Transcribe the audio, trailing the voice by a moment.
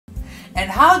And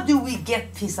how do we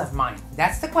get peace of mind?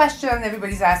 That's the question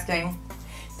everybody's asking.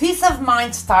 Peace of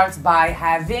mind starts by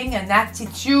having an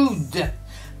attitude,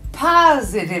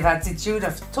 positive attitude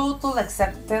of total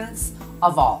acceptance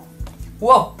of all.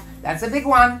 Whoa, that's a big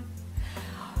one.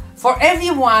 For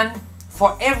everyone,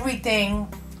 for everything,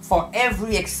 for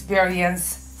every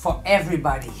experience, for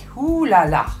everybody. Ooh la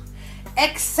la.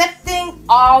 Accepting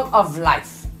all of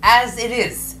life as it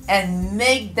is and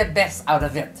make the best out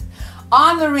of it.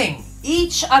 Honoring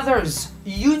each other's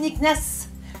uniqueness,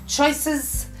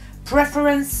 choices,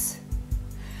 preference,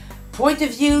 point of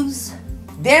views.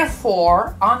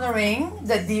 Therefore, honoring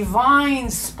the divine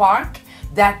spark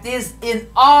that is in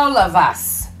all of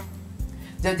us.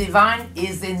 The divine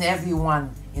is in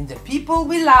everyone, in the people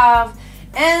we love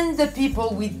and the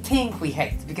people we think we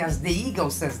hate, because the ego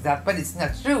says that, but it's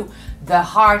not true. The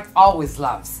heart always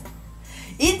loves.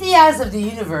 In the eyes of the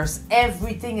universe,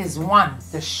 everything is one.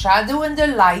 The shadow and the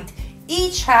light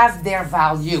each have their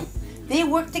value. They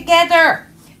work together.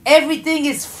 Everything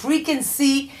is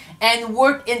frequency and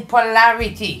work in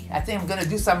polarity. I think I'm going to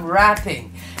do some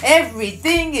rapping.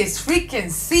 Everything is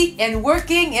frequency and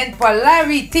working in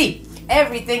polarity.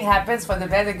 Everything happens for the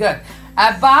better good.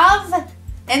 Above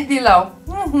and below.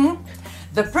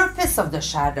 The purpose of the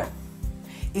shadow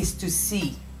is to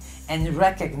see and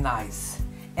recognize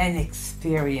and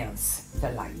experience the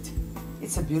light.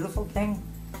 It's a beautiful thing.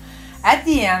 At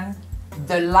the end,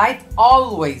 the light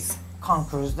always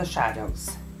conquers the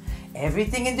shadows.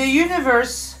 Everything in the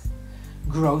universe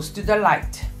grows to the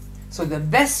light. So the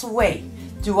best way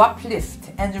to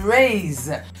uplift and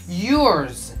raise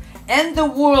yours and the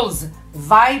world's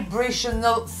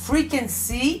vibrational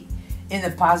frequency in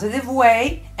a positive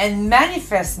way and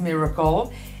manifest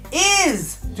miracle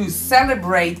is to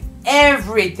celebrate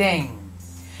everything.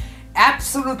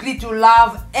 Absolutely to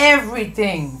love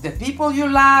everything. The people you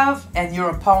love and your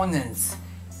opponents.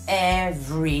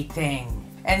 Everything.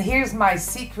 And here's my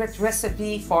secret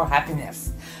recipe for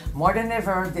happiness. More than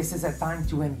ever, this is a time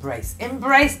to embrace.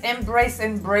 Embrace, embrace,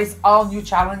 embrace all new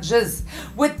challenges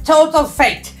with total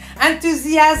faith,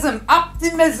 enthusiasm,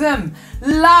 optimism,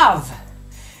 love.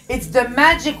 It's the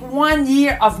magic 1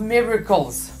 year of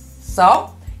miracles.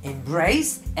 So,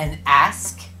 embrace and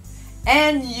ask,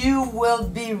 and you will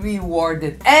be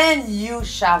rewarded, and you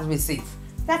shall receive.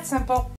 That's simple.